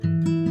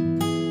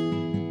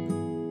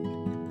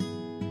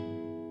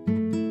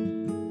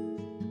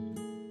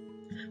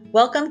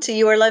Welcome to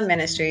Your Love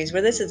Ministries,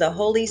 where this is a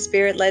Holy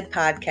Spirit-led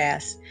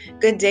podcast.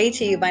 Good day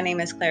to you. My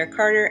name is Claire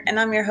Carter, and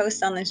I'm your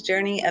host on this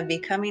journey of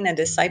becoming a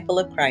disciple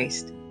of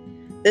Christ.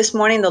 This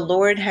morning, the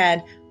Lord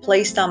had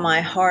placed on my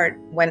heart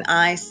when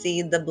I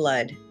see the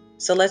blood.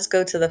 So let's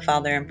go to the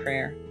Father in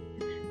prayer.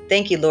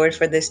 Thank you, Lord,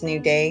 for this new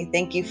day.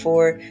 Thank you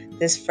for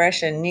this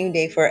fresh and new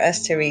day for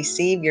us to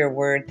receive your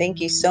word.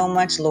 Thank you so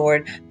much,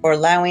 Lord, for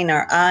allowing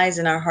our eyes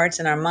and our hearts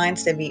and our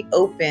minds to be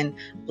open.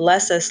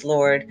 Bless us,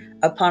 Lord,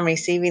 upon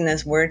receiving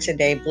this word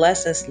today.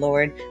 Bless us,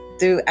 Lord,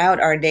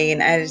 throughout our day.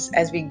 And as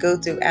we go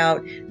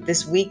throughout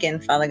this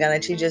weekend, Father God,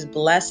 that you just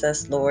bless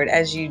us, Lord,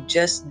 as you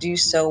just do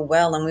so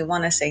well. And we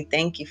want to say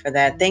thank you for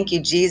that. Thank you,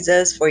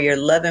 Jesus, for your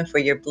love and for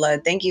your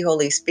blood. Thank you,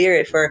 Holy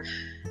Spirit, for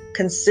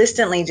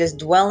consistently just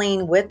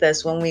dwelling with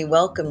us when we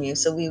welcome you.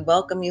 So we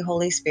welcome you,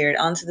 Holy Spirit,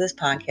 onto this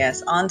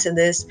podcast,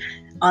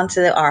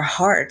 onto our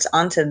hearts,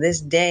 onto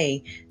this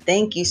day.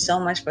 Thank you so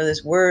much for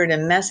this word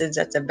and message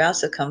that's about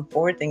to come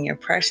forth in your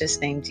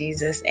precious name,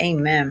 Jesus.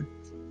 Amen.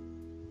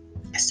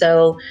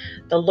 So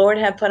the Lord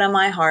had put on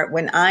my heart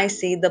when I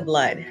see the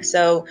blood.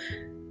 So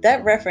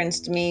that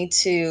referenced me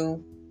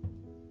to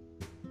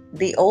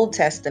the Old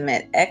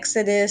Testament,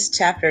 Exodus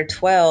chapter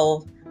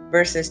 12,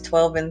 verses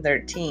 12 and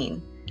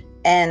 13.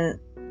 And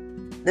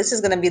this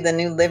is going to be the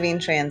New Living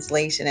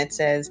Translation. It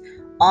says,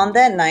 "On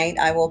that night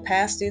I will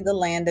pass through the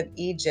land of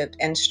Egypt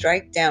and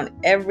strike down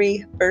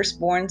every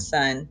firstborn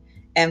son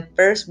and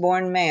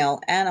firstborn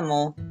male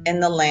animal in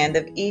the land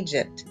of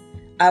Egypt.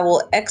 I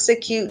will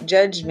execute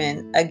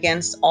judgment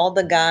against all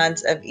the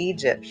gods of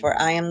Egypt,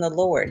 for I am the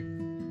Lord.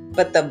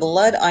 But the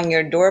blood on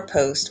your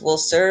doorpost will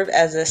serve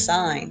as a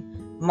sign,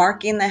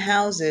 marking the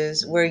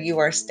houses where you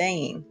are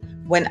staying.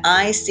 When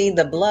I see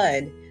the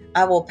blood,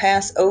 I will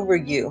pass over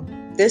you.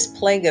 This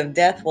plague of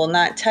death will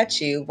not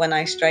touch you when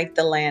I strike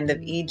the land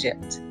of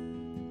Egypt."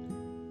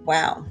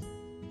 Wow.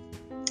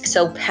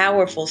 So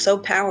powerful, so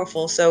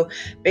powerful. So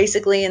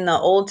basically in the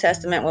Old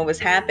Testament, what was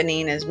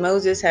happening is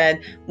Moses had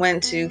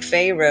went to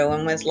Pharaoh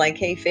and was like,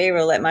 "Hey,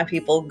 Pharaoh, let my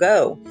people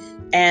go."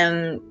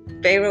 And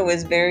Pharaoh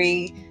was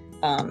very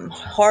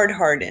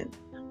hard-hearted,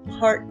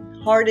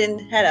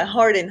 had a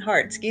hardened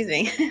heart, excuse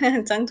me,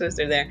 tongue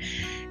twister there.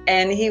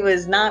 And he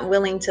was not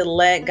willing to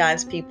let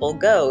God's people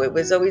go. It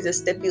was always a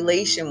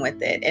stipulation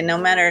with it. And no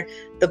matter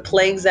the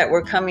plagues that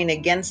were coming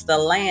against the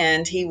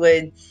land, he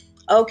would,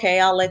 "Okay,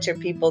 I'll let your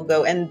people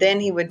go." And then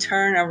he would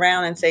turn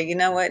around and say, "You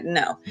know what?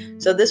 No."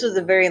 So this was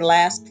the very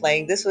last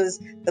plague. This was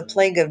the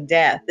plague of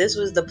death. This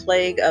was the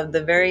plague of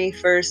the very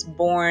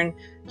firstborn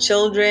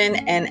children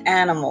and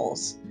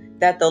animals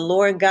that the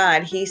Lord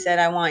God, he said,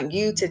 "I want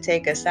you to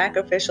take a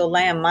sacrificial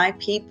lamb, my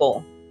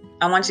people.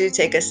 I want you to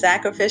take a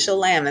sacrificial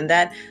lamb, and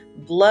that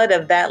blood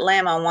of that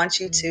lamb I want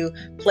you to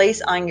place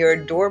on your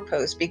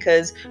doorpost,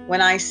 because when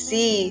I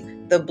see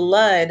the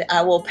blood,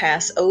 I will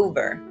pass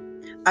over.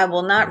 I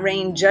will not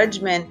rain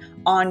judgment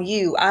on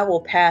you. I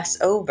will pass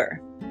over."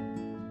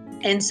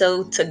 And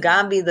so to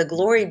God be the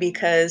glory,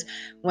 because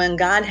when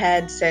God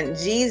had sent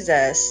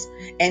Jesus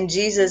and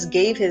Jesus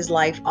gave his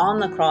life on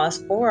the cross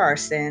for our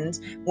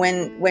sins,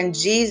 when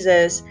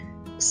Jesus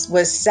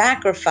was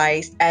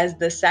sacrificed as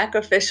the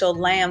sacrificial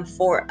lamb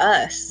for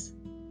us,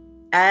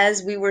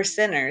 as we were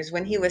sinners,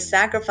 when he was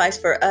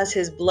sacrificed for us,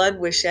 his blood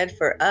was shed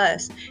for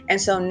us. And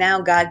so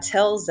now God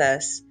tells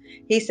us,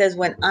 he says,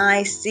 "When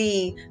I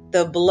see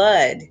the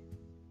blood,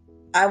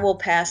 I will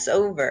pass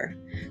over."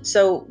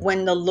 So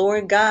when the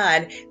Lord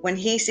God, when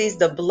he sees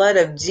the blood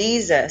of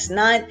Jesus,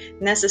 not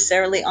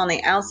necessarily on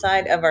the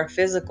outside of our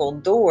physical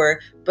door,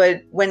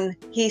 but when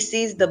he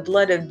sees the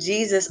blood of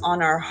Jesus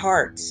on our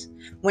hearts,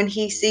 when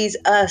he sees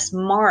us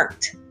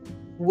marked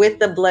with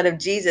the blood of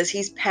Jesus,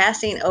 he's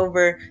passing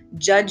over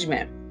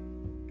judgment.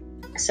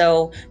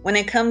 So when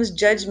it comes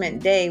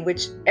judgment day,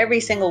 which every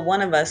single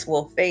one of us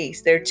will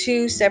face, there are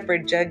two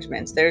separate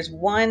judgments. There's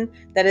one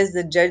that is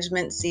the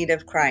judgment seat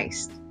of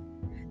Christ.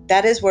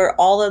 That is where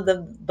all of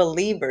the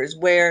believers,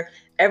 where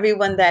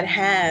everyone that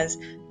has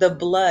the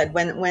blood,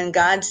 when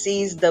God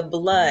sees the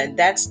blood,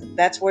 that's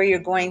where you're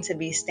going to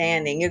be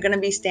standing. You're going to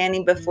be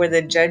standing before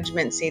the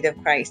judgment seat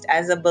of Christ.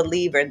 As a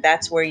believer,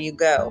 that's where you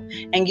go.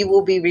 And you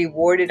will be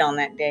rewarded on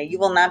that day. You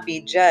will not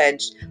be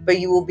judged, but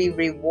you will be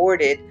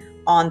rewarded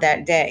on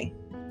that day.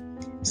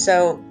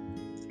 So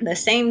the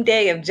same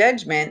day of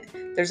judgment,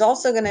 there's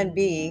also going to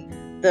be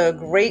the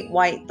great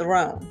white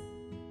throne.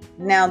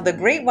 Now, the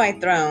great white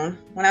throne,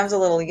 when I was a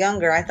little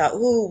younger, I thought,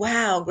 "Ooh,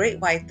 wow, great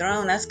white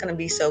throne, that's going to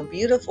be so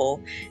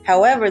beautiful."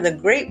 However, the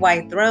great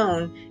white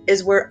throne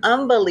is where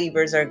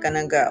unbelievers are going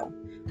to go,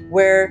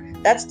 where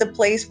that's the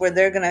place where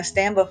they're going to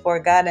stand before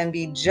God and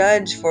be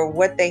judged for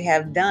what they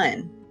have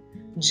done,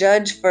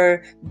 judged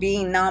for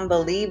being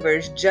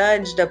non-believers,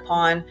 judged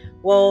upon,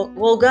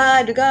 well,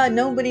 God,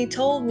 nobody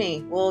told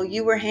me. Well,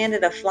 you were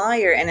handed a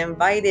flyer and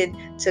invited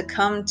to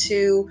come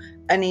to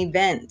an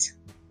event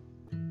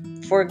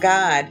for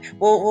God.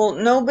 Well,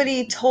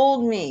 nobody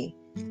told me.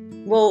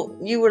 Well,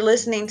 you were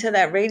listening to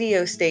that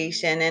radio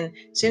station, and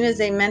as soon as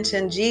they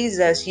mentioned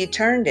Jesus, you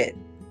turned it.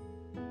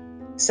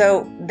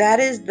 So that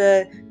is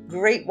the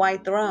great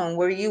white throne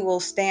where you will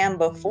stand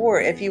before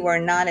if you are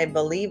not a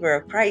believer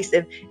of Christ.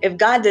 If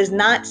God does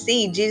not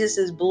see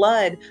Jesus's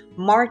blood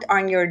marked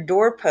on your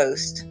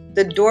doorpost,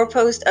 the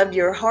doorpost of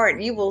your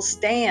heart, you will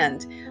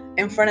stand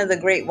in front of the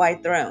great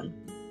white throne.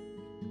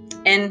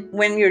 And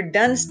when you're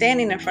done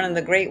standing in front of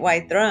the great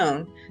white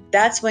throne,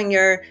 that's when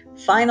your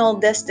final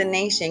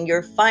destination,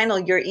 your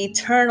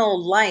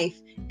eternal life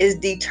is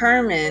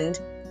determined.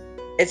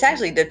 It's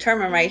actually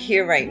determined right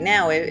here, right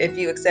now. If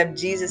you accept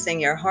Jesus in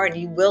your heart,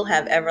 you will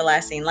have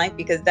everlasting life,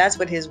 because that's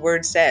what his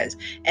word says.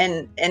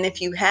 And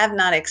if you have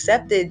not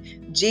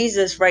accepted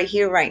Jesus right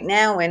here, right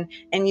now, and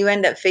you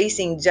end up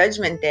facing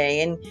judgment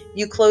day, and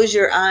you close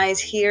your eyes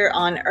here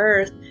on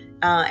earth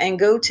and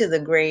go to the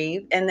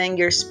grave, and then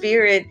your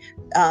spirit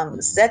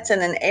sets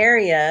in an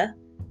area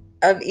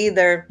of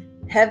either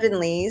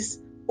heavenlies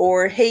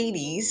or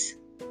Hades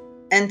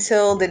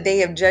until the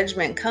day of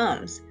judgment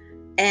comes.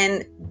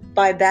 And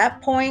by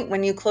that point,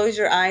 when you close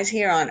your eyes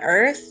here on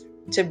earth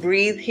to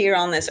breathe here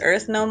on this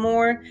earth no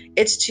more,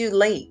 it's too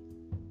late.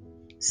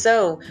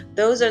 So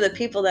those are the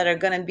people that are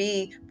going to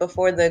be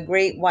before the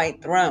great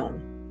white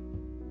throne,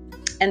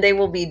 and they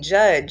will be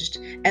judged,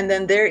 and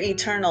then their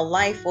eternal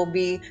life will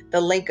be the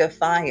lake of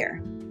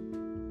fire.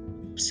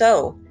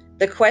 So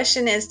the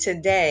question is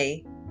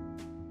today,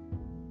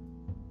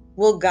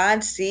 will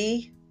God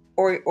see,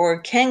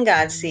 or can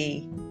God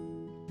see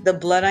the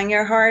blood on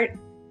your heart?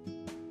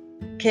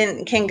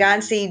 Can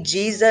God see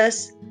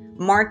Jesus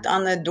marked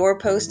on the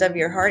doorpost of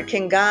your heart?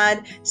 Can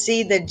God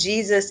see the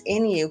Jesus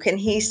in you? Can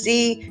he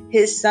see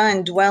his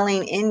Son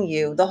dwelling in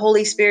you, the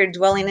Holy Spirit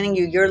dwelling in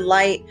you, your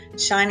light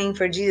shining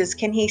for Jesus?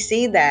 Can he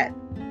see that?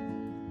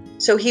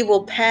 So he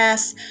will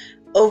pass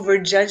over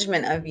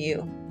judgment of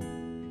you.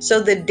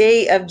 So the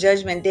day of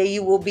judgment day,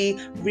 you will be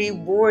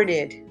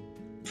rewarded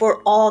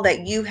for all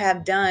that you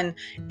have done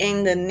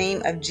in the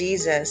name of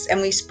Jesus.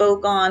 And we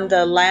spoke on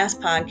the last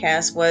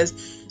podcast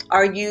was,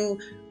 are you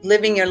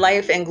living your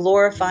life and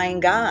glorifying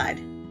God?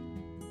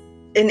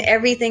 In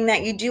everything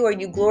that you do, are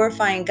you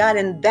glorifying God?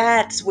 And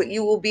that's what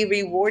you will be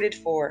rewarded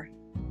for.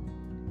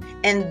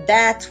 And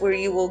that's where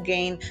you will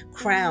gain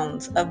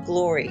crowns of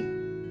glory.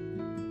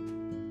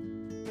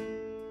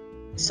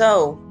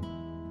 So,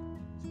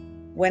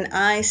 when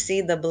I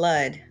see the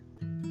blood,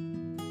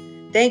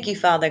 thank you,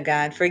 Father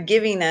God, for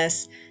giving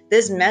us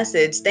this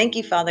message. Thank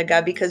you, Father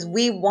God, because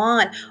we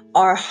want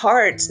our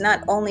hearts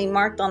not only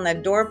marked on the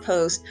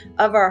doorpost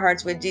of our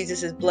hearts with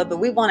Jesus's blood, but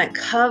we want it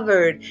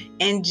covered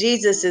in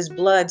Jesus's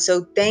blood.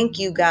 So thank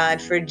you,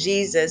 God, for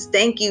Jesus.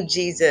 Thank you,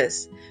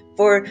 Jesus,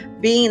 for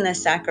being the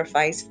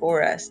sacrifice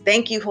for us.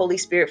 Thank you, Holy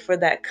Spirit, for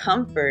that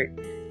comfort.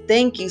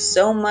 Thank you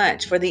so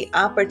much for the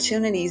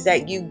opportunities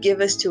that you give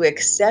us to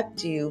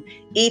accept you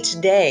each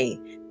day.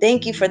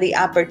 Thank you for the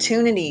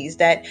opportunities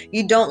that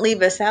you don't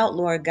leave us out,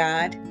 Lord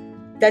God,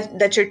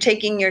 that you're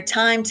taking your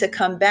time to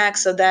come back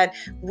so that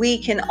we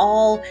can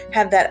all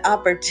have that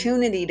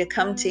opportunity to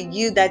come to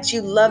you, that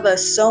you love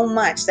us so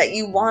much, that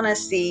you want to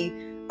see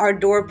our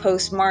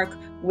doorpost mark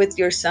with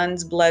your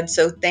Son's blood.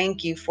 So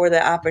thank you for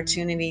the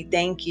opportunity.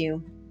 Thank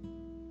you.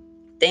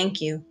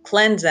 Thank you.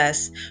 Cleanse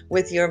us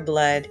with your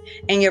blood.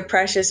 In your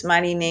precious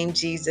mighty name,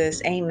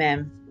 Jesus.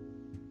 Amen.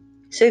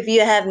 So if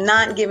you have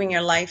not given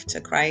your life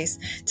to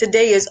Christ,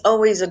 today is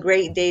always a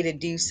great day to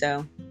do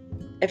so.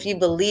 If you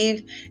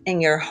believe in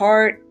your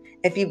heart,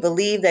 if you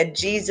believe that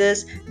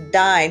Jesus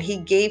died, he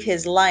gave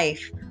his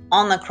life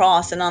on the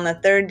cross, and on the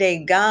third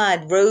day,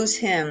 God rose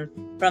him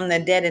from the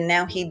dead, and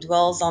now he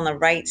dwells on the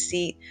right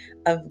seat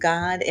of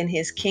God in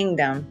his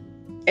kingdom.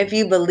 If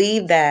you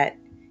believe that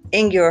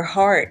in your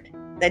heart,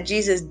 that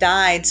Jesus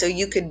died so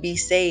you could be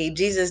saved,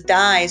 Jesus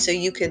died so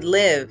you could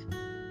live,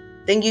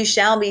 then you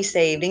shall be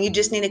saved. And you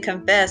just need to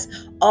confess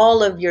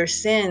all of your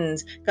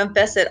sins.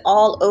 Confess it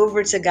all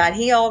over to God.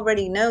 He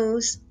already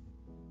knows.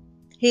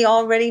 He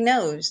already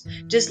knows.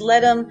 Just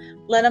let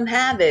him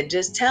have it.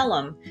 Just tell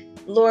him,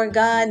 Lord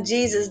God,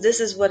 Jesus, this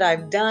is what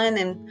I've done,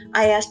 and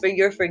I ask for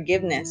your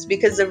forgiveness,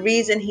 because the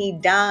reason he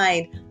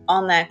died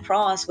on that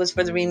cross was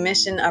for the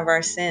remission of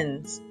our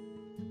sins.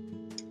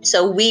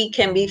 So we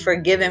can be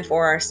forgiven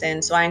for our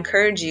sins. So I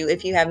encourage you,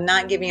 if you have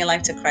not given your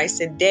life to Christ,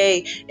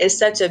 today is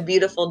such a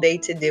beautiful day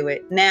to do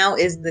it. Now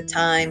is the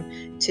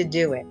time to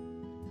do it.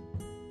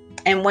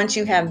 And once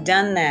you have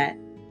done that,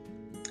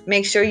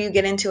 make sure you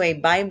get into a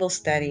Bible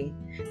study.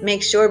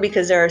 Make sure,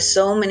 because there are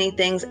so many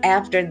things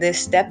after this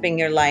step in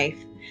your life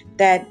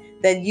that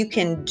you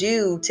can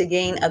do to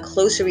gain a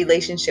closer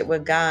relationship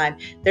with God.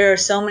 There are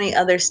so many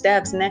other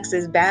steps. Next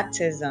is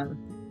baptism.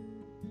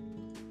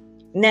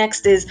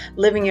 Next is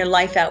living your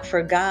life out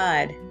for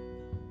God.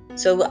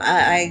 So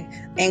I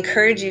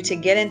encourage you to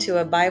get into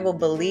a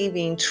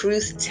Bible-believing,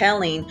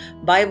 truth-telling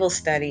Bible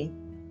study.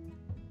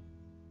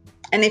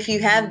 And if you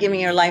have given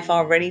your life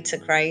already to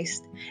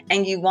Christ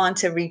and you want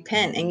to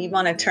repent and you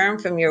want to turn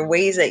from your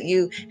ways that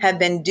you have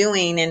been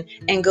doing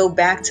and go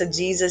back to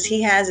Jesus,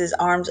 he has his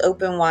arms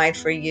open wide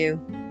for you.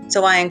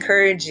 So I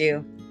encourage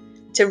you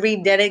to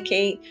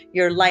rededicate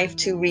your life,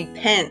 to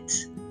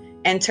repent.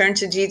 and turn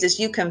to Jesus.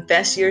 You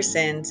confess your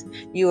sins.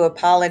 You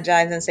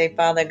apologize and say,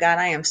 Father God,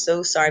 I am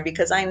so sorry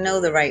because I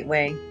know the right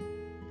way.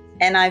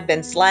 And I've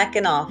been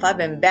slacking off. I've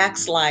been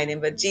backsliding.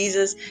 But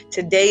Jesus,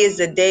 today is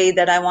the day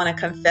that I want to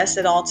confess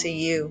it all to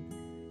you.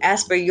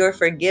 Ask for your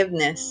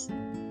forgiveness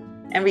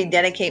and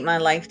rededicate my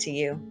life to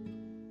you.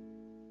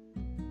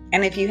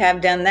 And if you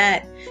have done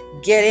that,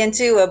 get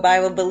into a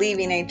Bible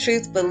believing, a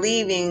truth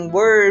believing,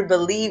 word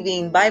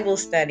believing Bible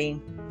study.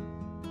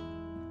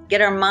 Get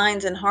our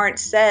minds and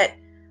hearts set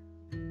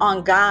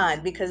on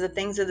God, because the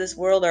things of this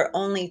world are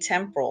only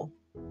temporal.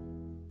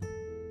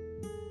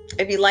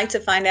 If you'd like to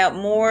find out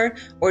more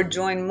or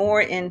join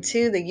more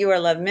into the You Are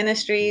Love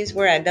Ministries,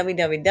 we're at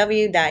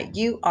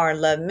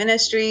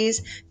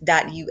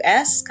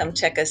www.youareloveministries.us. Come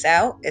check us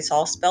out. It's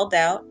all spelled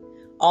out.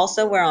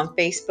 Also, we're on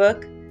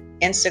Facebook,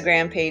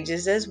 Instagram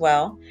pages as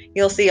well.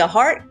 You'll see a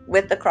heart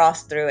with the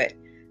cross through it.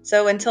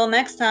 So until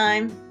next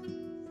time,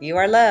 you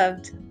are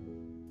loved.